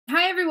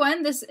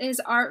everyone. This is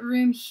Art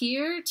Room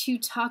here to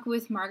talk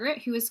with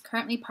Margaret, who is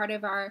currently part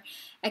of our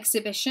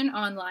exhibition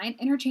online,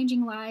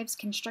 Interchanging Lives,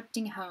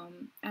 Constructing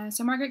Home.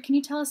 So Margaret, can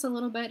you tell us a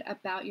little bit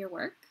about your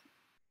work?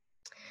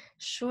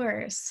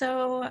 Sure.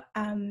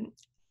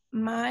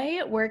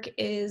 My work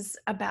is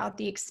about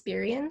the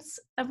experience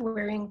of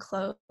wearing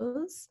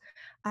clothes,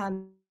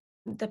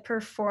 the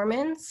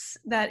performance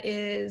that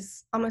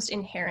is almost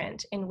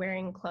inherent in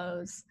wearing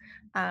clothes.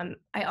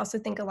 I also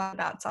think a lot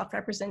about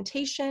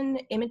self-representation,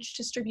 image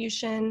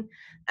distribution,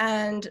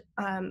 and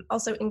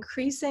also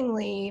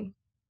increasingly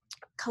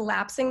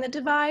collapsing the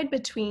divide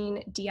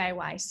between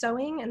DIY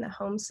sewing and the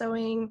home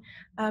sewing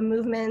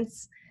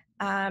movements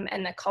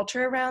and the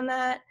culture around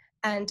that,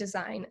 and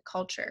design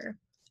culture.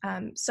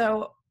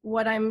 So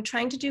what I'm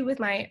trying to do with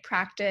my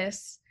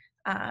practice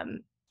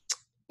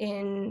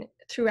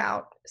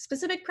throughout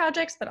specific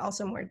projects, but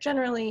also more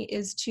generally,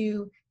 is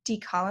to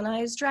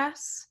decolonize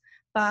dress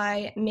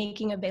by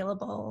making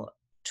available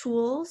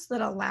tools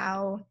that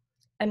allow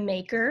a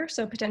maker,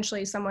 so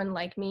potentially someone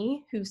like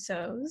me who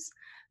sews,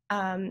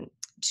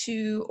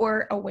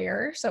 or a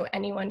wearer, so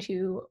anyone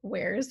who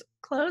wears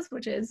clothes,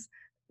 which is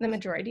the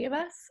majority of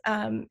us,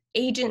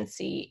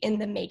 agency in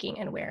the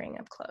making and wearing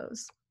of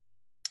clothes.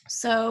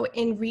 So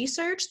in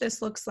research,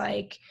 this looks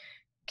like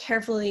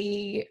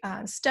carefully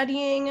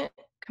studying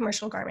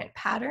commercial garment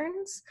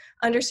patterns,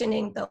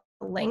 understanding the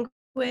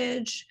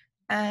language,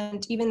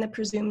 and even the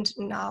presumed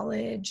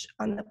knowledge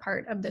on the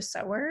part of the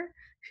sewer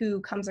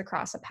who comes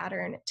across a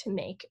pattern to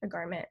make a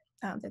garment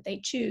that they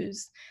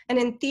choose. And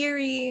in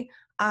theory,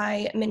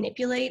 I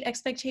manipulate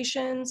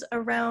expectations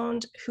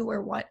around who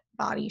or what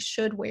body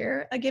should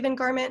wear a given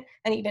garment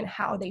and even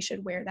how they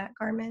should wear that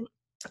garment.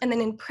 And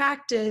then in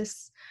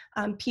practice,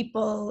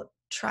 people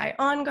try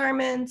on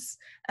garments,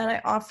 and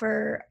I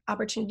offer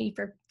opportunity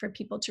for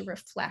people to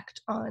reflect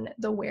on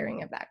the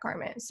wearing of that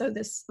garment. So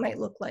this might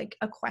look like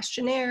a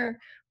questionnaire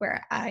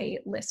where I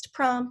list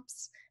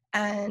prompts,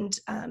 and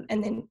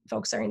then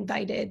folks are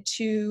invited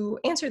to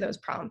answer those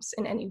prompts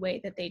in any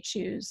way that they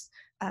choose,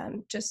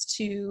 just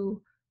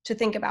to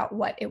think about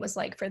what it was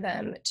like for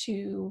them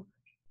to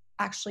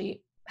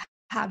actually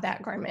have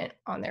that garment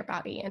on their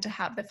body and to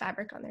have the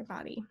fabric on their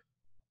body.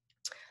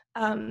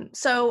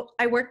 So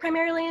I work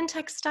primarily in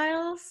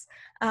textiles,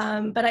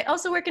 but I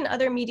also work in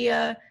other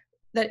media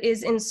that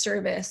is in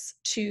service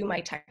to my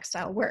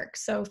textile work.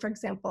 So for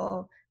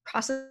example,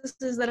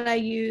 processes that I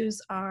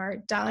use are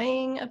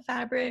dyeing of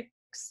fabrics,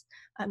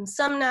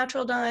 some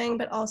natural dyeing,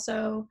 but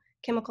also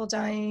chemical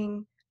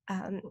dyeing,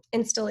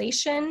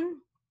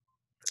 installation,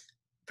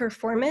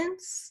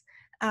 performance,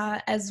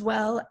 as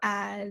well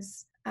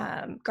as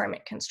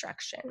garment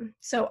construction.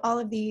 So all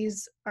of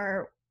these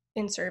are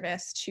in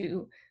service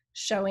to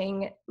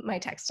showing my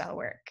textile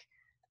work.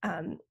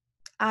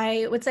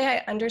 I would say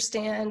I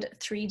understand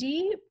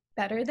 3D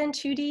better than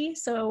 2D,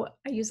 so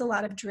I use a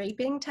lot of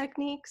draping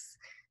techniques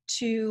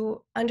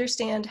to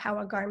understand how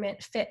a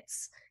garment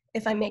fits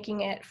if I'm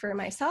making it for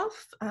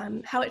myself,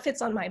 how it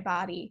fits on my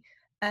body.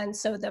 And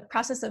so the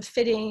process of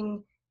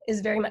fitting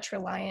is very much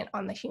reliant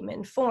on the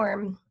human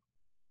form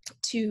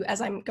as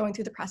I'm going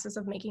through the process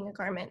of making a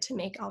garment, to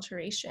make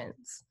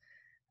alterations.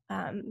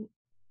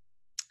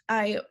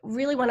 I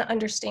really want to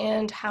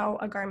understand how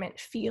a garment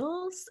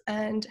feels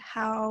and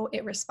how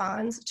it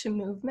responds to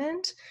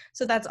movement.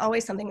 So that's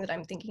always something that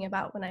I'm thinking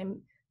about when I'm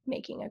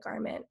making a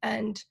garment.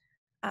 And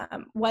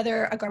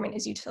whether a garment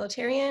is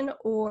utilitarian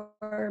or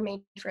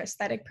made for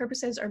aesthetic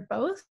purposes or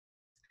both,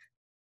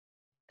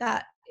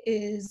 that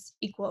is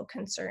equal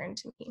concern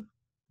to me.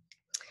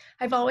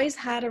 I've always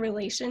had a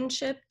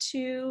relationship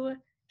to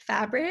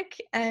fabric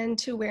and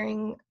to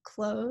wearing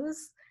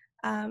clothes.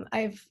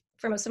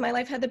 For most of my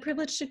life, had the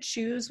privilege to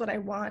choose what I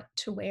want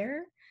to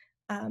wear.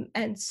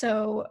 And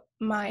so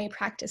my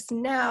practice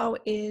now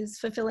is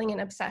fulfilling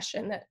an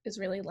obsession that is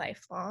really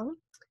lifelong.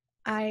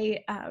 My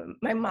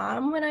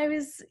mom, when I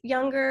was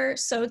younger,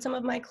 sewed some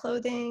of my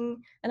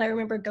clothing, and I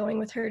remember going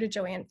with her to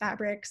Joann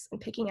Fabrics and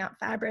picking out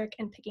fabric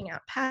and picking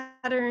out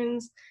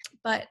patterns.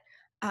 But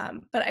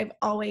I've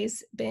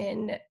always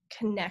been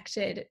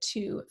connected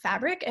to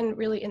fabric and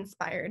really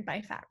inspired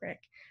by fabric.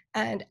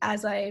 And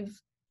as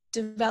I've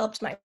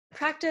developed my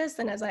practice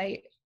and as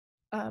I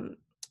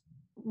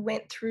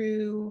went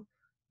through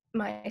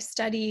my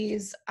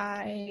studies,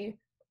 I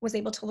was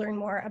able to learn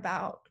more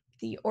about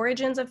the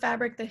origins of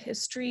fabric, the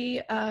history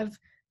of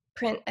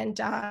print and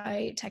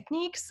dye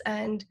techniques,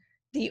 and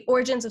the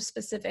origins of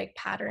specific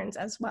patterns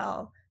as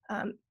well,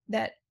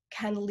 that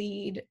can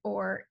lead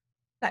or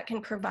that can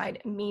provide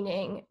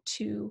meaning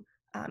to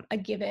a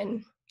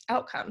given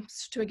outcome,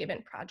 to a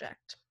given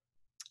project.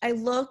 I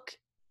look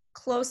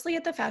closely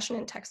at the fashion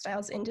and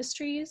textiles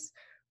industries,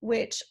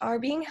 which are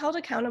being held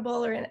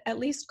accountable or at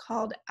least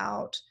called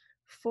out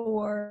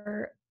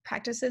for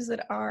practices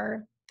that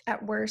are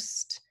at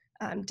worst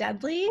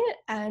deadly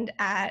and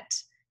at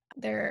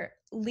their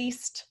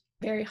least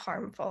very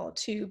harmful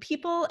to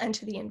people and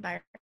to the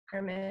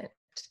environment.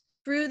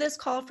 Through this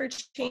call for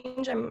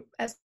change, I'm,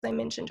 as I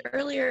mentioned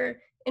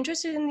earlier,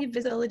 interested in the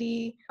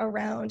visibility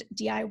around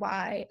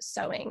DIY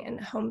sewing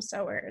and home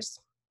sewers.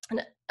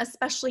 And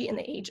especially in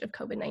the age of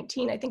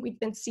COVID-19, I think we've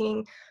been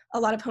seeing a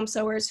lot of home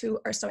sewers who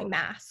are sewing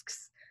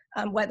masks,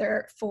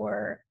 whether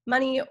for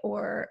money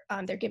or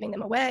they're giving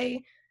them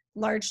away.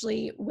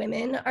 Largely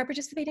women are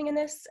participating in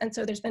this. And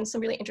so there's been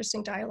some really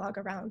interesting dialogue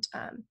around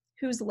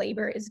whose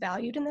labor is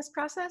valued in this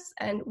process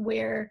and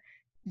where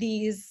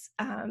these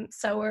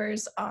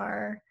sewers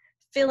are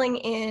filling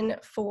in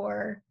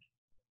for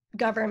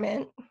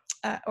government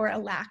or a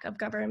lack of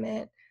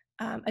government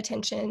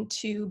attention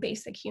to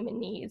basic human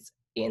needs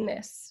in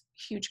this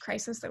huge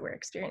crisis that we're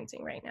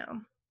experiencing right now.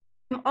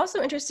 I'm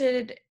also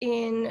interested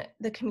in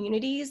the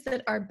communities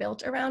that are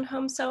built around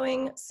home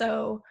sewing.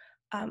 So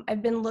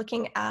I've been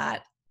looking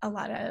at a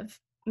lot of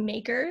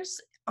makers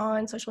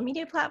on social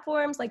media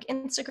platforms like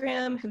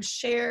Instagram who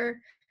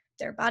share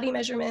their body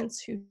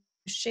measurements, who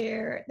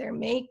share their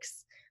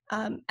makes,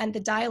 and the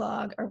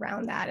dialogue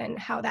around that and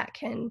how that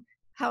can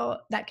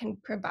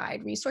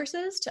provide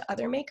resources to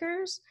other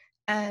makers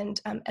and,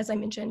 as I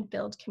mentioned,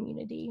 build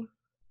community.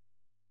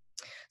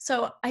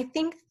 So I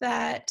think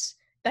that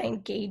by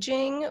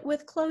engaging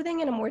with clothing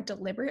in a more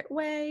deliberate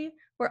way,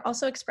 we're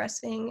also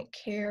expressing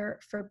care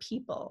for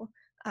people,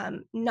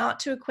 not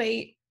to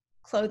equate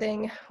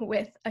clothing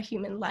with a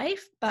human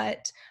life,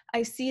 but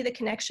I see the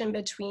connection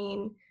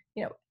between,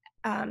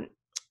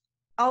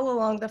 all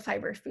along the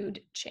fiber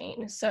food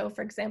chain. So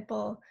for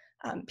example,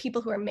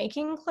 people who are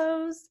making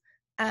clothes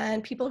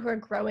and people who are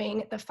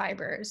growing the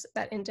fibers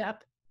that end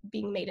up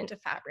being made into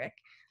fabric,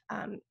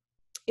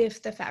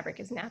 if the fabric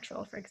is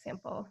natural, for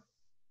example.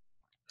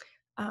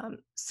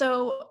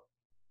 So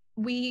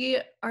we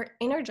are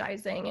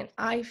energizing, and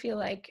I feel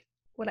like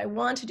what I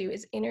want to do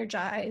is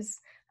energize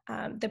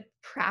the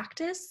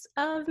practice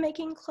of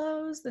making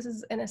clothes. This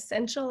is an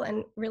essential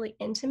and really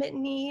intimate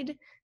need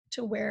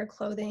to wear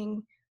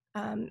clothing.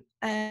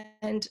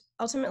 And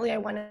ultimately, I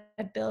want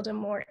to build a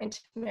more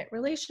intimate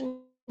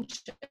relationship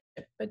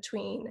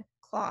between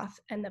cloth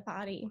and the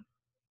body.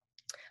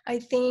 I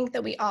think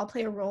that we all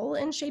play a role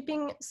in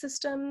shaping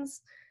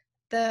systems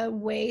the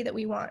way that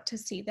we want to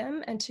see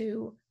them and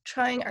to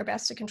trying our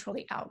best to control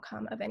the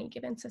outcome of any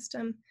given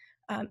system,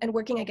 and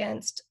working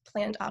against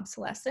planned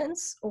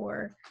obsolescence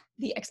or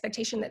the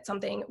expectation that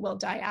something will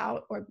die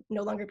out or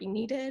no longer be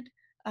needed.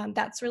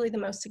 That's really the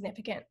most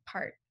significant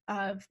part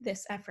of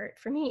this effort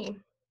for me.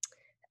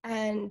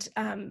 And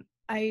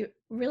I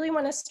really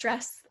want to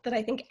stress that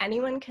I think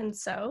anyone can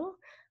sew.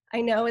 I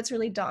know it's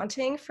really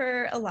daunting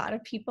for a lot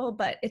of people,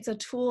 but it's a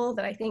tool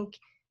that I think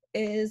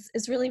is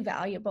really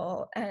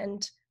valuable.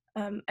 And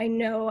I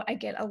know I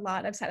get a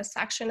lot of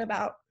satisfaction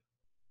about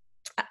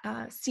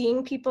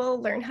seeing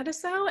people learn how to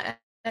sew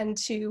and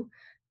to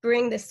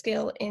bring the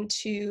skill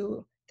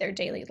into their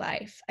daily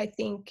life. I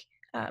think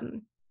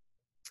I'm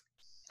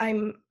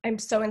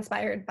so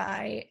inspired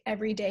by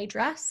everyday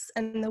dress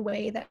and the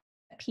way that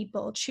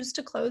people choose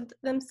to clothe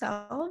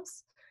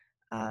themselves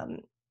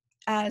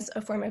as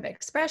a form of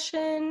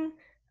expression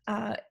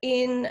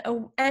in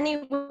any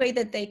way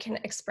that they can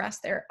express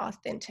their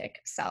authentic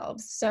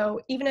selves. So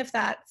even if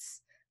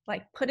that's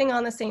like putting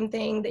on the same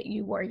thing that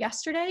you wore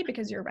yesterday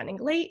because you're running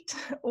late,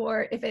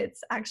 or if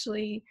it's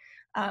actually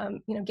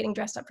getting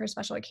dressed up for a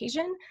special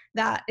occasion,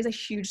 that is a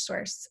huge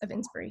source of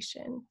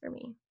inspiration for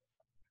me.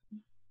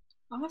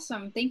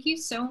 Awesome. Thank you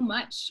so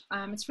much.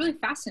 It's really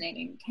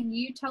fascinating. Can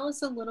you tell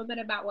us a little bit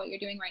about what you're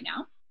doing right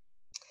now?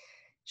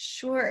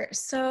 Sure.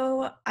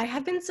 So I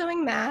have been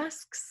sewing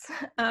masks.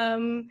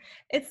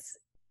 It's,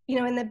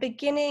 in the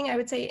beginning, I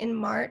would say in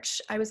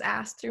March, I was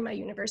asked through my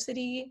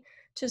university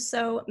to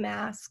sew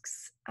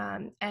masks.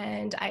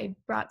 And I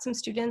brought some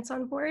students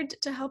on board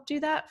to help do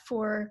that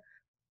for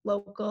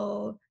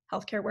local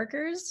healthcare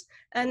workers.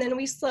 And then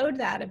we slowed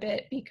that a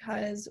bit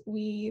because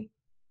we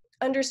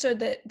understood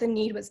that the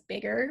need was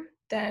bigger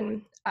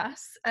than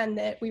us and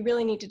that we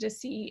really needed to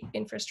see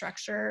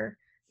infrastructure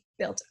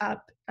built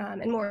up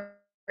and more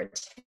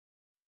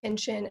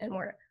attention and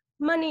more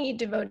money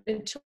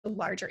devoted to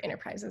larger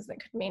enterprises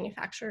that could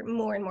manufacture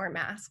more and more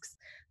masks.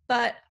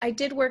 But I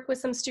did work with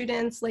some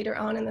students later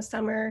on in the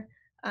summer,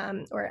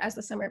 or as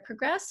the summer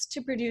progressed,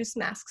 to produce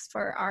masks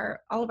for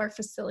all of our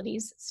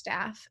facilities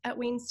staff at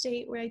Wayne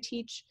State, where I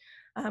teach,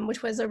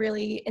 which was a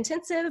really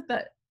intensive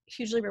but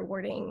hugely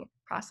rewarding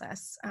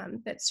process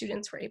that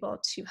students were able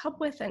to help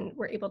with and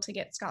were able to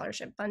get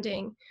scholarship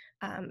funding.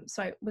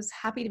 So I was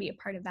happy to be a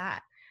part of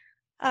that.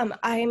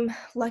 I'm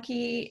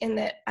lucky in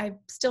that I've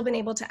still been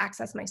able to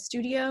access my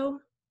studio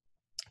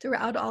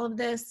throughout all of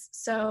this.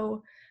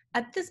 So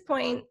at this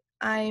point,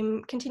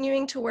 I'm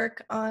continuing to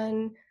work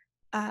on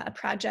a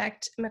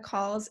project,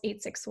 McCall's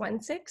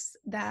 8616,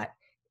 that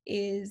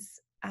is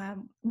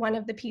one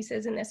of the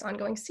pieces in this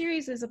ongoing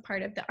series is a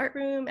part of the art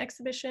room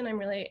exhibition. I'm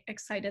really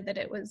excited that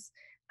it was,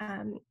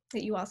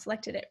 that you all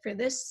selected it for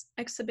this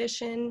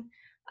exhibition.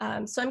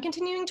 So I'm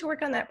continuing to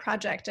work on that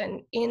project,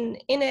 and in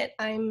it,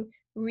 I'm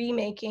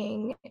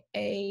remaking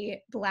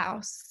a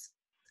blouse,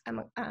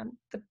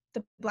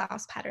 the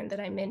blouse pattern that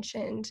I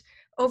mentioned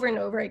over and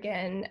over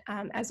again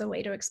as a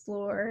way to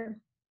explore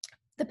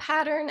the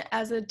pattern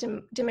as a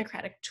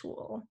democratic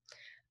tool.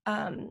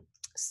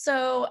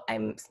 So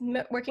I'm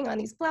working on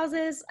these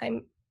blouses.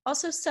 I'm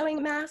also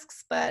sewing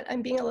masks, but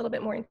I'm being a little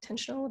bit more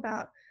intentional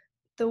about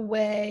the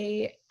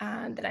way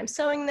that I'm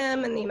sewing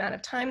them and the amount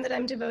of time that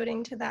I'm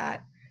devoting to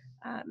that.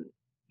 Um,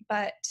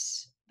 but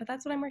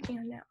that's what I'm working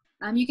on now.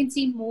 You can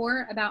see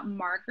more about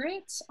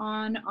Margaret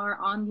on our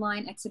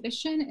online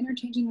exhibition,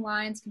 Interchanging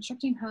Lines,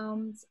 Constructing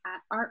Homes, at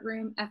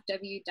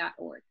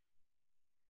artroomfw.org.